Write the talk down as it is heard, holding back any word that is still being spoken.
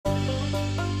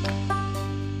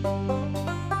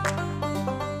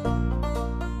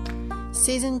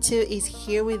Season 2 is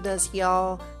here with us,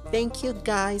 y'all. Thank you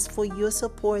guys for your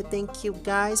support. Thank you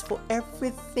guys for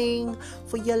everything,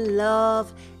 for your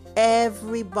love.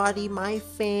 Everybody, my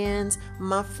fans,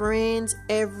 my friends,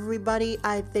 everybody,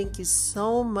 I thank you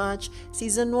so much.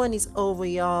 Season 1 is over,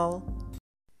 y'all.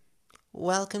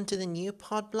 Welcome to the new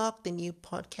Podblock, the new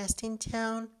podcast in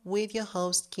town, with your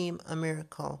host,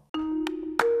 Amyrikal.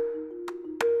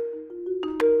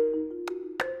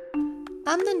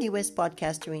 I'm the newest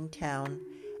podcaster in town,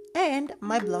 and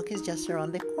my blog is just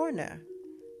around the corner.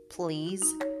 Please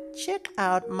check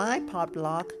out my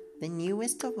Podblock, the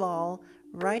newest of all,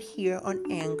 right here on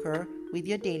Anchor with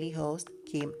your daily host,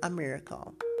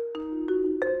 Amyrikal.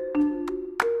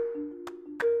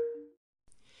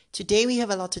 Today we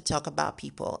have a lot to talk about,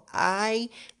 people. I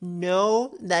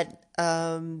know that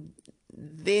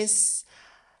this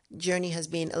journey has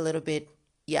been a little bit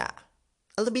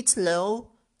slow,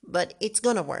 but it's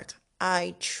gonna work.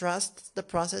 I trust the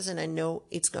process and I know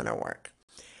it's gonna work.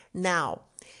 Now,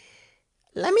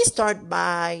 let me start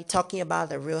by talking about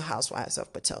the Real Housewives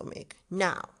of Potomac.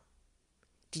 Now,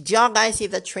 did y'all guys see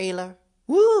the trailer?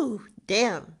 Woo,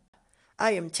 damn.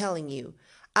 I am telling you.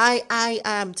 I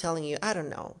am telling you, I don't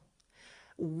know.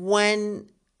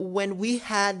 When we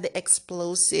had the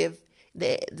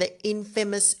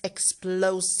infamous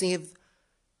explosive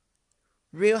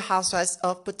Real Housewives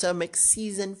of Potomac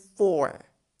season 4.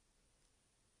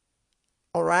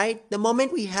 All right? The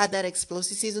moment we had that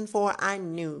explosive season 4, I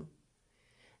knew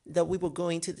that we were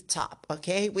going to the top,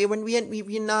 okay? We're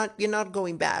not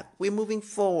going back. We're moving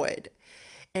forward.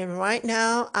 And right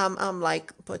now, I'm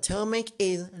like, Potomac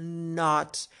is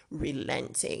not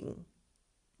relenting.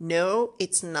 No,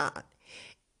 it's not.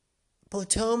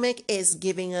 Potomac is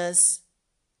giving us,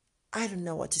 I don't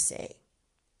know what to say.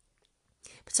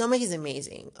 Potomac is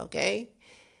amazing, okay?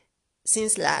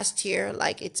 Since last year,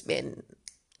 like, it's been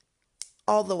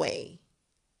all the way.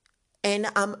 And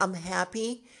I'm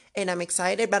happy and I'm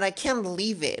excited, but I can't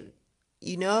believe it,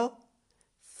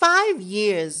 5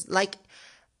 years, like,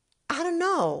 I don't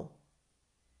know.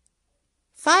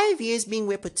 5 years being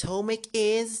where Potomac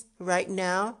is right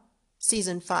now,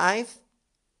 season 5.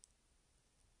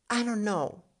 I don't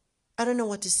know. I don't know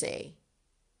what to say.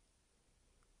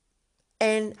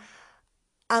 And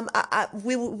I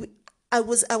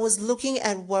was looking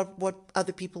at what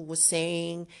other people were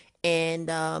saying, and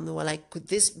they were like, could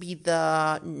this be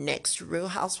the next Real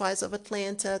Housewives of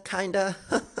Atlanta? Kinda.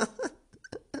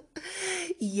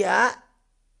 Yeah,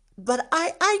 but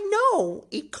I know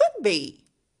it could be,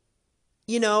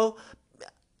 and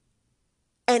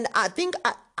I think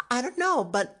I don't know,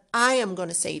 but I am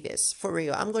gonna say this for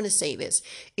real. I'm gonna say this: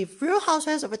 if Real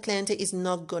Housewives of Atlanta is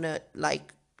not gonna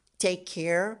take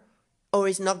care, or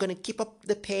is not going to keep up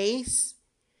the pace,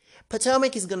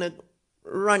 Potomac is going to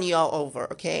run y'all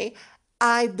over, okay?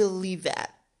 I believe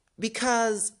that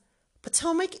because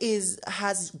Potomac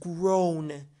has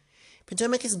grown.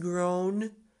 Potomac has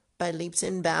grown by leaps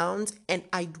and bounds, and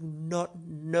I do not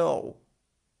know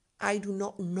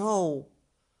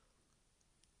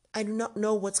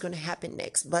what's going to happen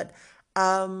next, but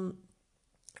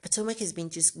Potomac has been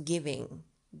just giving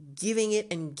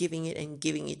it and giving it and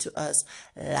giving it to us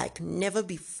like never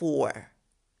before.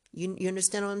 You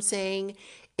understand what I'm saying?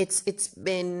 It's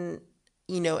been,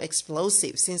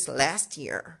 explosive since last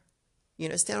year. You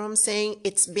understand what I'm saying?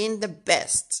 It's been the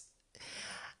best.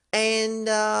 And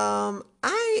I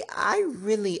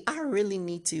really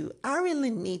need to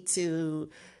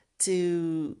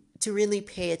really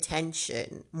pay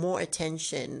more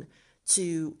attention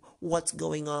to what's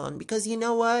going on, because you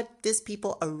know what? These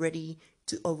people are ready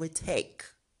to overtake.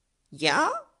 Yeah?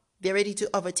 They're ready to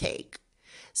overtake.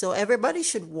 So everybody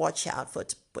should watch out for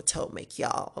Potomac,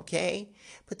 y'all, okay?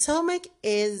 Potomac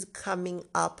is coming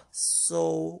up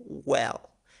so well,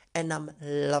 and I'm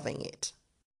loving it.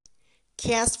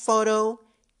 Cast photo,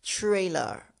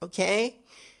 trailer, okay?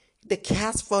 The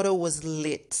cast photo was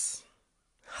lit.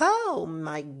 Oh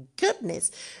my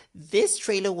goodness. This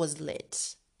trailer was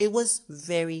lit. It was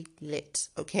very lit,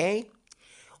 okay?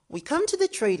 We come to the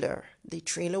trailer. The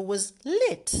trailer was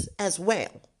lit as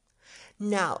well.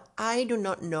 Now, I do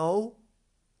not know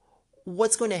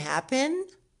what's going to happen,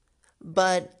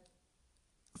 but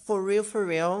for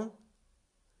real,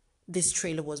 this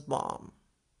trailer was bomb.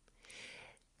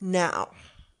 Now,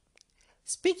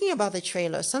 speaking about the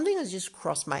trailer, something has just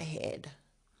crossed my head.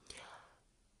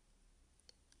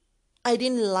 I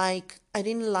didn't like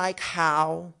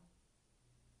how,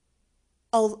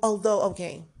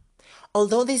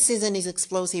 although this season is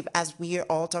explosive, as we're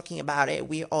all talking about it,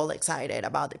 we're all excited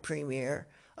about the premiere,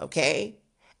 okay?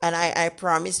 And I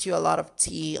promised you a lot of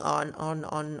tea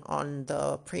on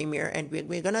the premiere, and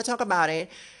we're gonna talk about it.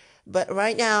 But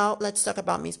right now, let's talk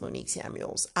about Miss Monique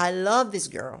Samuels. I love this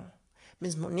girl.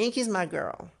 Miss Monique is my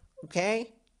girl.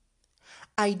 Okay.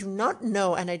 I do not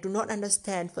know and I do not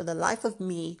understand for the life of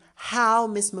me how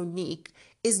Miss Monique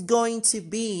is going to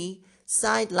be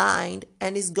sidelined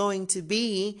and is going to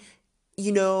be,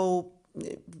 you know,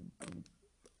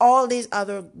 all these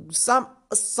other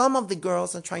some of the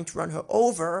girls are trying to run her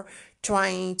over,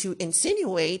 trying to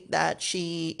insinuate that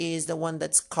she is the one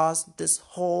that's caused this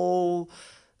whole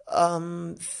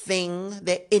thing,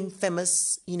 the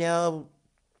infamous,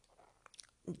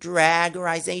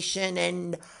 dragorization.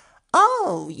 And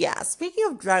oh yeah, speaking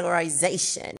of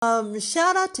dragorization,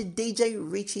 shout out to DJ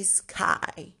Richie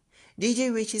Sky.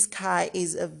 DJ Richie Sky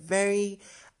is a very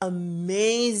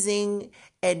amazing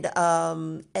and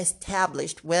well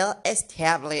established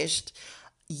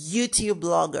YouTube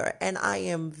blogger, and I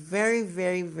am very,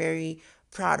 very, very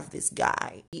proud of this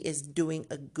guy. He is doing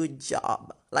a good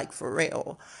job, like for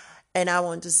real. And I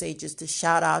want to say just a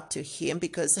shout out to him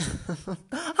because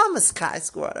I'm a Sky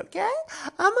Squad, okay?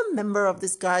 I'm a member of the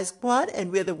Sky Squad, and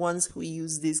we're the ones who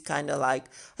use these kind of like,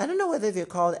 I don't know whether they're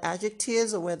called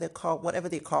adjectives or whether they're called, whatever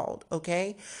they're called,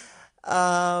 okay?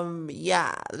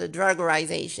 Yeah, the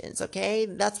dragarizations, okay?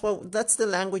 That's the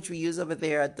language we use over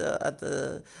there at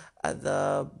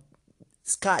the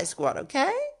Sky Squad,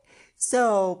 okay?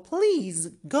 So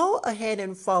please go ahead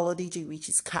and follow DJ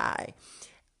Richie Sky.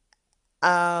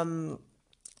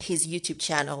 His YouTube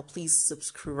channel. Please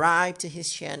subscribe to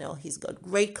his channel. He's got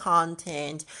great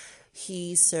content.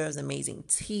 He serves amazing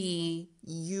tea.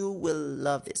 You will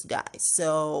love this guy.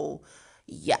 So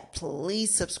yeah,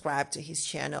 please subscribe to his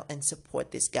channel and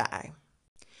support this guy.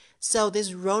 So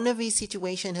this Ronavi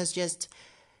situation has just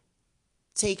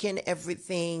taken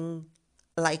everything,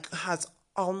 like has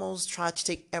almost tried to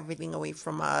take everything away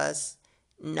from us.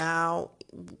 Now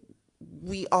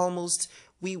we almost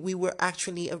we were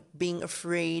actually being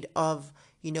afraid of,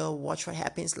 watch what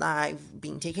happens live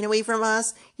being taken away from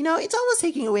us. It's almost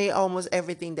taking away almost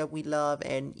everything that we love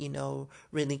and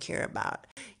really care about.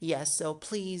 Yes, so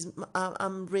please,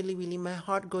 I'm really, really, my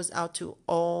heart goes out to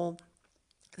all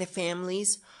the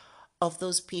families of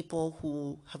those people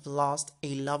who have lost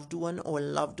a loved one or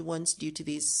loved ones due to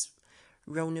this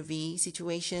Rona V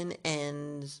situation.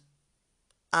 And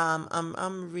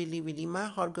I'm really, really, my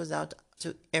heart goes out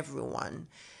to everyone.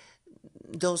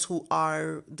 Those who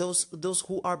are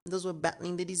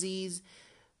battling the disease,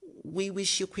 we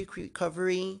wish you quick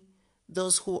recovery.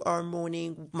 Those who are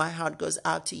mourning, my heart goes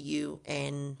out to you.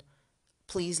 And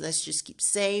please, let's just keep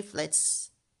safe.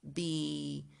 Let's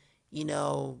be,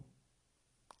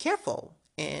 careful,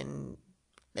 and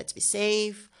let's be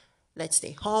safe. Let's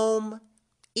stay home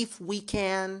if we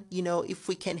can, if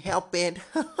we can help it.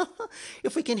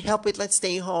 If we can help it, let's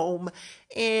stay home.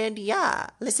 And yeah,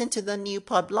 listen to the new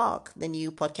Podblock, the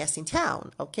new podcast in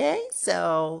town. Okay.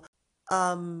 So,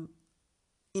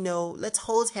 let's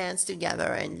hold hands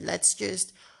together and let's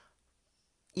just,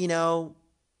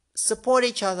 support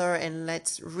each other, and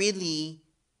let's really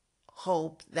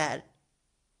hope that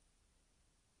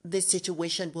this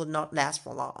situation will not last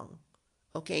for long.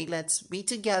 Okay, let's be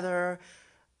together,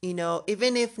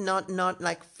 even if not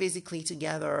like physically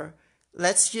together,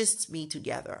 let's just be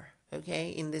together, okay,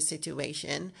 in this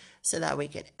situation, so that we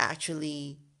can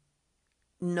actually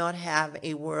not have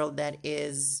a world that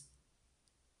is,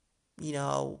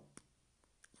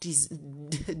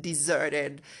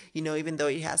 deserted, even though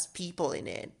it has people in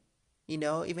it.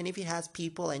 Even if it has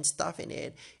people and stuff in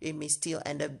it, it may still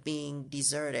end up being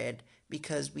deserted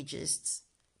because we just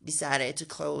decided to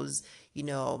close,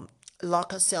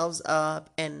 lock ourselves up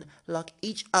and lock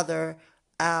each other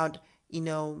out.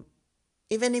 Even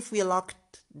if we're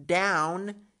locked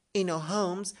down in our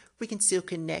homes, we can still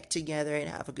connect together and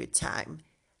have a good time,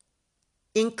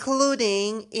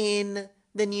 including in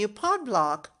the new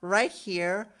Podblock right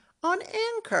here on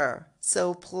Anchor.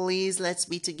 So please, let's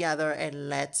be together and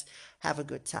let's have a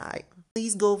good time.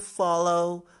 Please go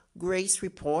follow Grace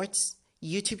Reports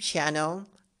YouTube channel,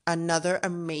 another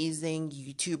amazing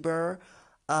YouTuber,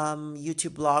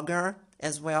 YouTube blogger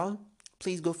as well.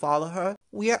 Please go follow her.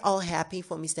 We are all happy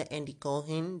for Mr. Andy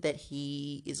Cohen that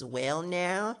he is well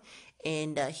now,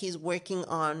 and he's working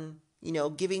on,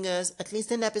 giving us at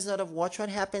least an episode of Watch What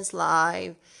Happens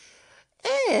Live.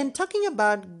 And talking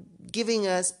about giving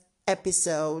us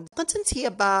episodes, content here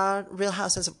about Real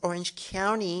Houses of Orange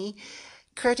County,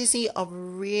 courtesy of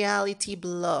Reality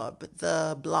Blub,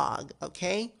 the blog,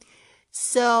 okay?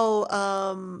 So,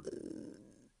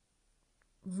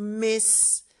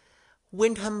 Miss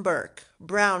Windham Burke,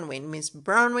 Miss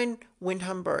Brownwind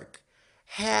Windham Burke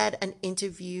had an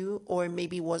interview or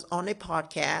maybe was on a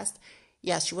podcast.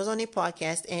 Yes, she was on a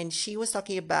podcast and she was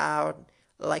talking about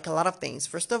like a lot of things.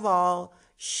 First of all,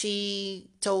 she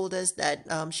told us that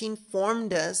she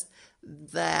informed us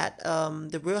that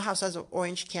the Real Housewives of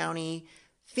Orange County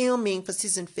filming for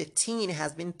season 15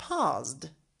 has been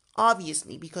paused,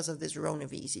 obviously because of this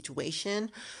Ronavi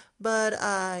situation. But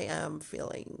I'm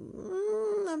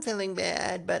feeling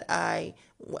bad, but I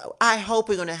hope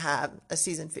we're gonna have a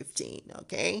season 15,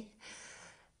 okay,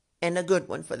 and a good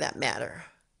one for that matter.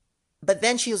 But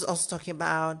then she was also talking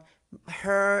about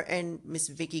her and Miss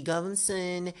Vicky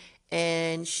Govinson,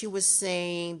 and she was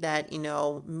saying that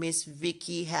Miss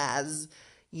Vicky has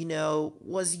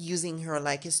was using her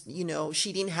like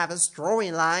she didn't have a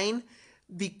storyline,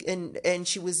 and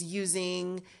she was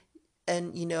using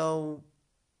and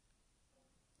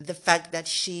the fact that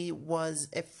she was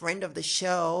a friend of the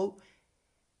show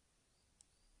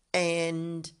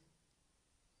and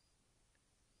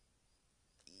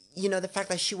the fact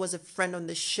that she was a friend on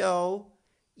the show,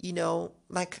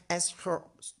 like as her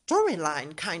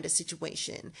storyline kind of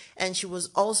situation. And she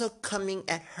was also coming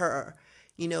at her,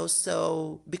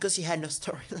 so because she had no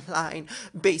storyline,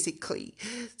 basically.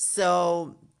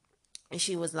 So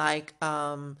she was like,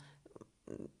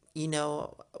 you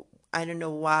know, I don't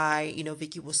know why,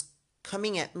 Vicky was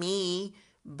coming at me,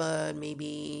 but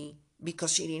maybe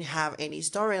because she didn't have any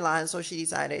storyline, so she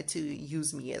decided to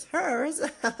use me as hers.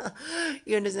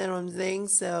 You understand what I'm saying?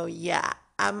 So yeah,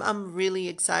 I'm really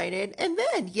excited. And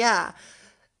then yeah,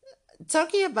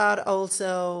 talking about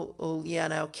also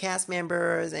cast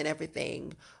members and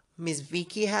everything. Miss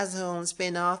Vicky has her own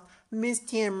spinoff. Miss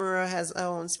Tamara has her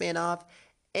own spinoff,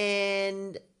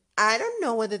 and I don't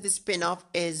know whether the spinoff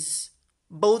is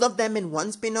both of them in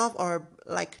one spinoff or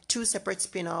like two separate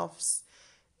spinoffs.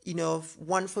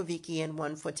 One for Vicky and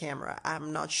one for Tamara.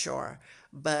 I'm not sure,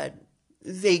 but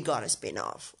they got a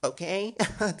spinoff. Okay,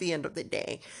 at the end of the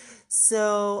day,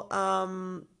 so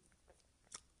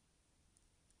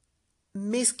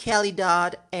Miss Kelly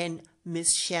Dodd and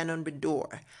Miss Shannon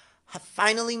Bedore have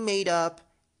finally made up,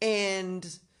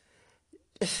 and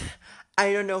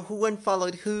I don't know who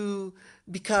unfollowed who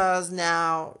because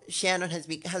now Shannon has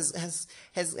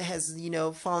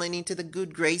fallen into the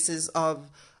good graces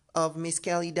of Miss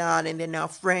Kelly Dodd, and they're now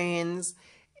friends,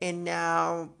 and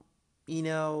now you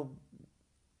know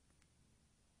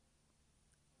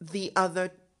the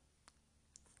other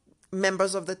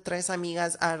members of the Tres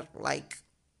Amigas are like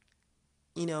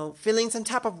feeling some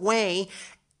type of way.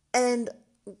 And,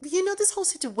 this whole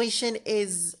situation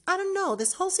is, I don't know,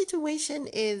 this whole situation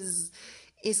is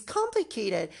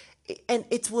complicated. And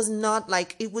it was not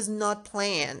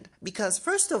planned. Because,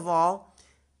 first of all,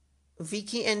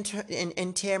 Vicky and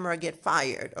Tamara get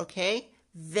fired, okay?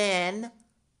 Then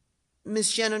Miss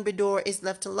Shannon Bedore is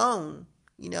left alone,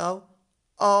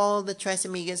 All the Tres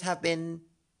Amigas have been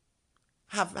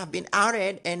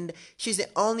outed, and she's the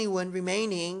only one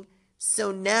remaining.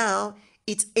 So now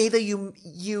it's either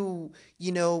you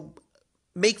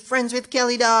make friends with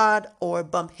Kelly Dodd or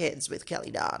bump heads with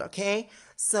Kelly Dodd, okay?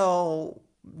 So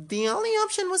the only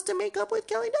option was to make up with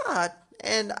Kelly Dodd,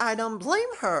 and I don't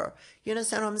blame her. You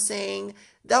understand what I'm saying?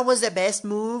 That was the best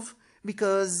move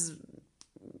because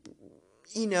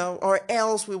or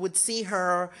else we would see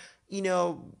her,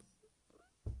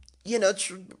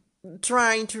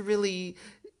 trying to really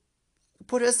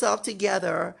put herself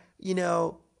together,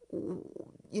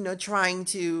 trying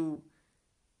to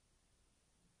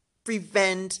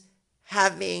prevent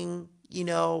having,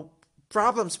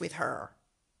 problems with her.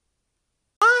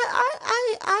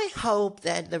 I hope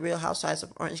that the Real Housewives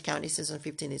of Orange County season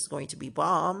 15 is going to be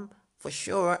bomb for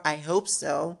sure. I hope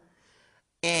so.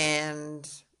 And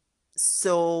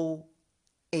so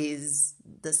is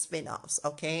the spin-offs,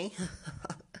 okay?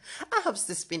 I hope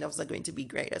the spin-offs are going to be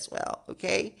great as well,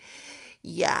 okay?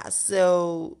 Yeah,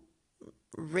 so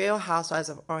Real Housewives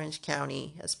of Orange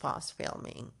County has paused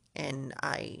filming, and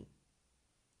I'm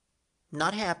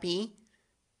not happy,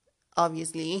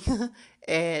 obviously,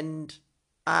 and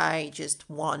I just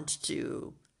want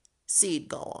to see it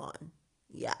go on.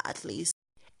 Yeah, at least.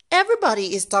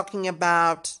 Everybody is talking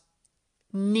about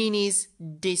Nini's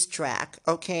diss track,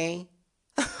 okay?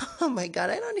 Oh my god,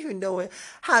 I don't even know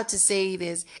how to say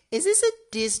this. Is this a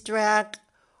diss track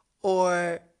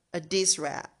or a diss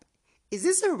rap? Is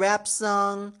this a rap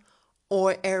song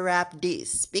or a rap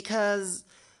diss? Because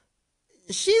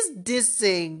she's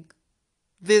dissing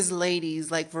these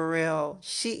ladies, like for real.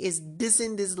 She is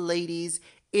dissing these ladies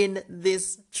in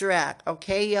this track,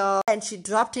 okay, y'all? And she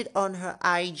dropped it on her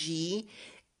IG,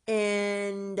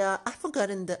 and I've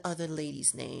forgotten the other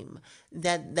lady's name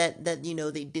that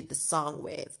they did the song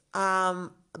with.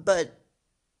 But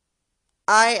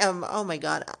I am, oh my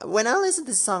God. When I listened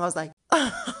to this song, I was like,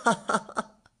 I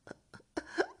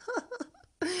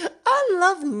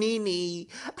love Nini.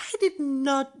 I did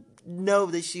not know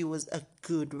that she was a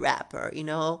good rapper, you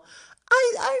know?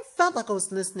 I felt like I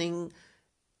was listening.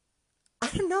 I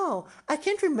don't know. I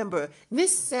can't remember.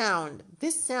 This sound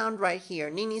right here,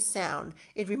 Nini's sound,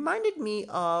 it reminds me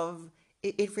of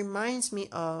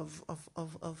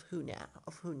who now?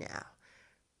 Of who now?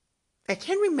 I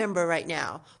can't remember right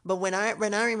now, but when I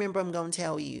remember, I'm gonna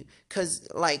tell you, cause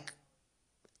like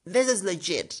this is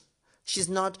legit. She's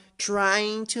not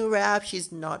trying to rap.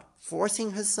 She's not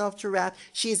forcing herself to rap.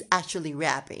 She is actually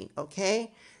rapping.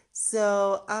 Okay,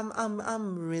 so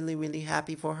I'm really really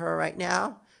happy for her right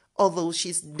now. Although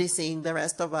she's dissing the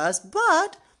rest of us,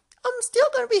 but I'm still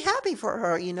gonna be happy for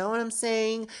her. You know what I'm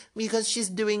saying? Because she's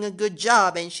doing a good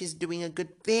job and she's doing a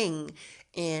good thing,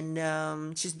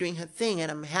 and she's doing her thing,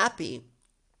 and I'm happy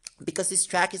because this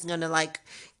track is gonna like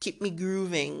keep me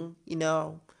grooving, you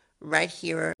know, right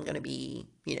here. I'm gonna be,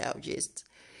 you know, just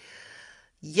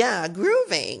yeah,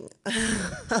 grooving.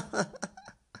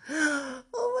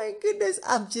 Oh my goodness,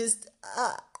 I'm just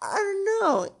I don't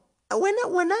know. When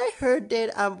I heard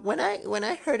it when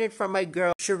I heard it from my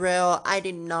girl Sherelle, I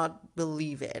did not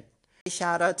believe it.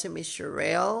 Shout out to Miss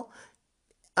Sherelle.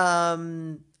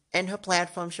 And her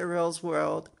platform, Cheryl's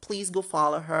World. Please go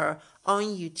follow her on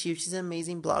YouTube. She's an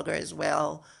amazing blogger as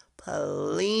well.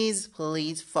 Please,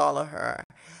 please follow her.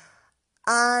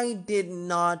 I did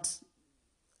not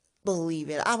believe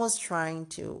it. I was trying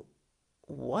to,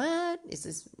 what is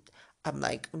this? I'm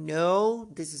like, no,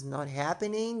 this is not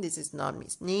happening. This is not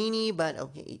Miss Nini, but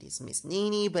okay, it is Miss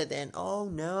Nini. But then, oh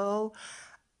no,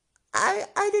 I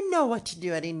didn't know what to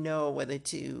do. I didn't know whether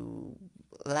to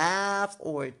laugh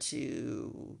or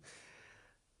to,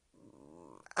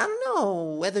 I don't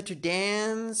know, whether to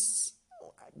dance,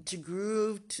 to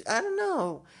groove, I don't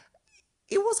know.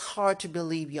 It was hard to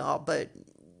believe, y'all, but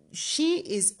she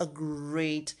is a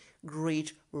great,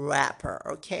 great rapper,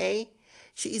 okay?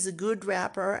 She is a good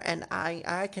rapper, and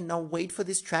I cannot wait for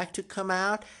this track to come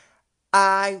out.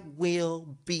 I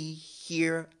will be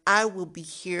here. I will be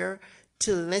here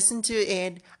to listen to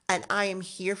it, and I am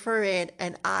here for it,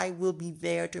 and I will be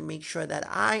there to make sure that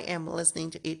I am listening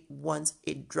to it once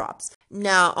it drops.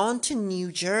 Now, on to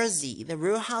New Jersey. The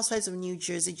Real Housewives of New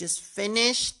Jersey just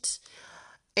finished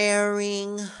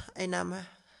airing, and I'm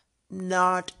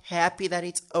not happy that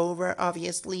it's over,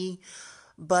 obviously,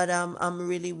 but I'm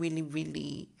really, really,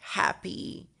 really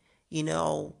happy, you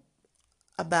know,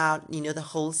 about, you know, the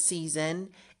whole season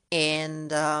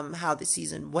and how the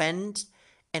season went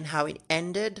and how it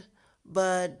ended.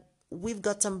 But we've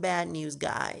got some bad news,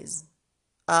 guys.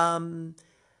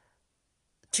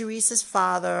 Teresa's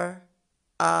father,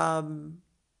 Mr.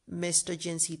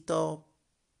 Jincito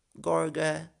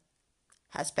Gorga,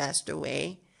 has passed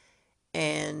away,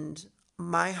 and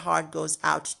my heart goes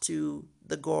out to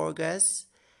the Gorgas.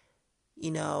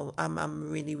 You know,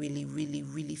 I'm really, really, really,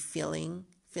 really feeling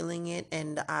it,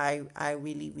 and I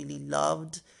really, really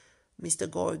loved Mr.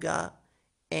 Gorga,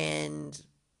 and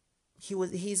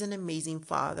he's an amazing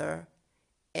father,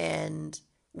 and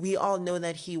we all know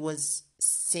that he was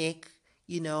sick,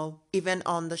 you know, even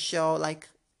on the show, like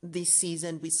this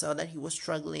season we saw that he was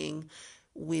struggling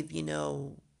with, you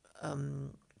know,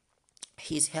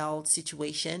 his health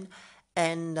situation.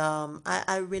 And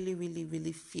I really, really,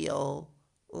 really feel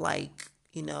like,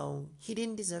 you know, he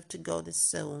didn't deserve to go this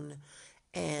soon.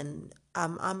 And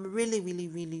I'm really, really,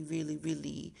 really, really,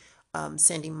 really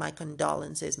sending my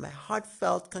condolences, my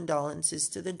heartfelt condolences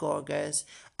to the Gorgas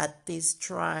at these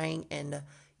trying and,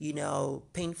 you know,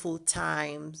 painful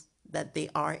times that they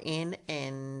are in.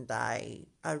 And I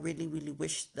really, really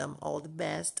wish them all the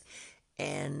best.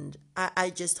 And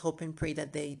I just hope and pray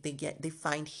that they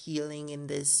find healing in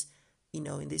this, you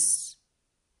know, in this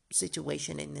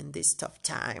situation and in this tough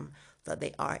time that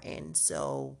they are in.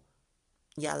 So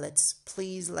yeah, let's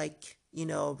please, like, you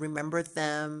know, remember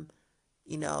them,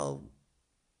 you know,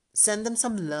 send them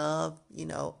some love, you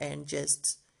know, and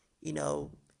just, you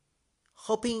know,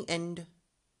 hoping and,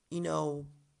 you know,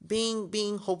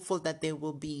 being hopeful that they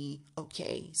will be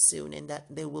okay soon, and that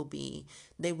they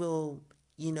will,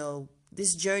 you know,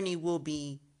 this journey will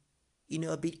be, you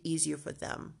know, a bit easier for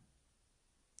them.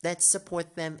 Let's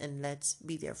support them and let's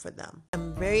be there for them.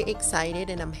 I'm very excited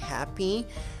and I'm happy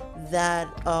that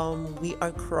we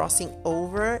are crossing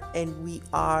over and we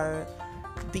are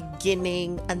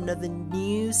beginning another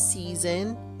new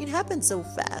season. It happened so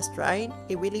fast, right?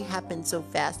 It really happened so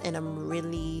fast, and I'm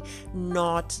really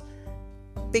not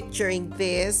picturing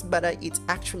this, but it's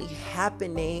actually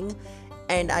happening.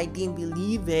 and I didn't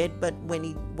believe it. But when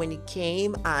it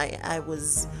came, I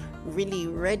was really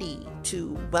ready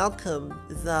to welcome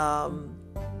the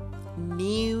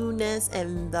newness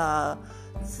and the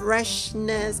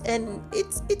freshness, and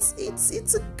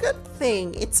it's a good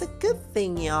thing. It's a good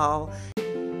thing, y'all.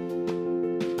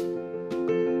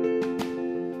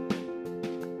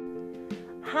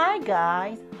 Hi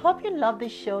guys, hope you love the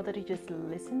show that you just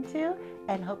listened to,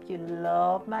 and hope you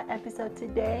love my episode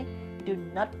today. Do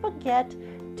not forget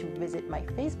to visit my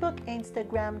Facebook,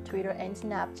 Instagram, Twitter, and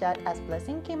Snapchat as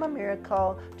Blessing Came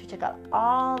Amyrikal to check out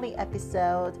all the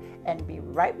episodes, and be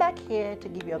right back here to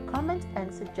give your comments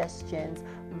and suggestions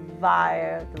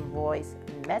via the voice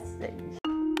message.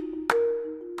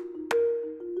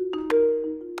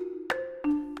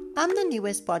 I'm the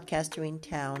newest podcaster in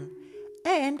town,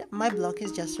 and my blog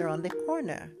is just around the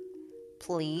corner.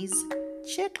 Please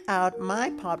check out my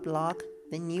Podblock,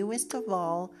 the newest of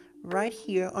all, right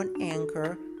here on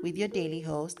Anchor with your daily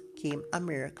host, Kim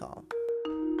Amyrikal.